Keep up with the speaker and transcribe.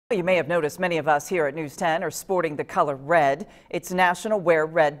You may have noticed many of us here at News 10 are sporting the color red. It's National Wear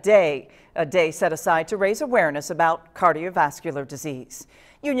Red Day, a day set aside to raise awareness about cardiovascular disease.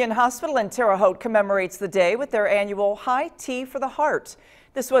 Union Hospital in Terre Haute commemorates the day with their annual High Tea for the Heart.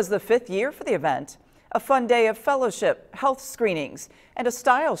 This was the 5th year for the event. A fun day of fellowship, health screenings, and a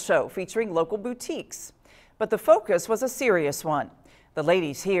style show featuring local boutiques. But the focus was a serious one. The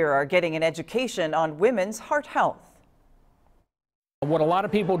ladies here are getting an education on women's heart health. What a lot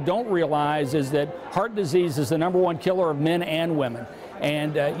of people don't realize is that heart disease is the #1 killer of men and women.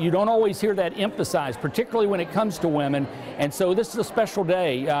 And you don't always hear that emphasized, particularly when it comes to women. And so this is a special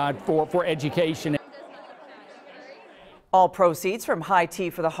day for education. All proceeds from High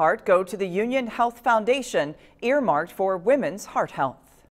Tea for the Heart go to the Union Health Foundation, earmarked for women's heart health.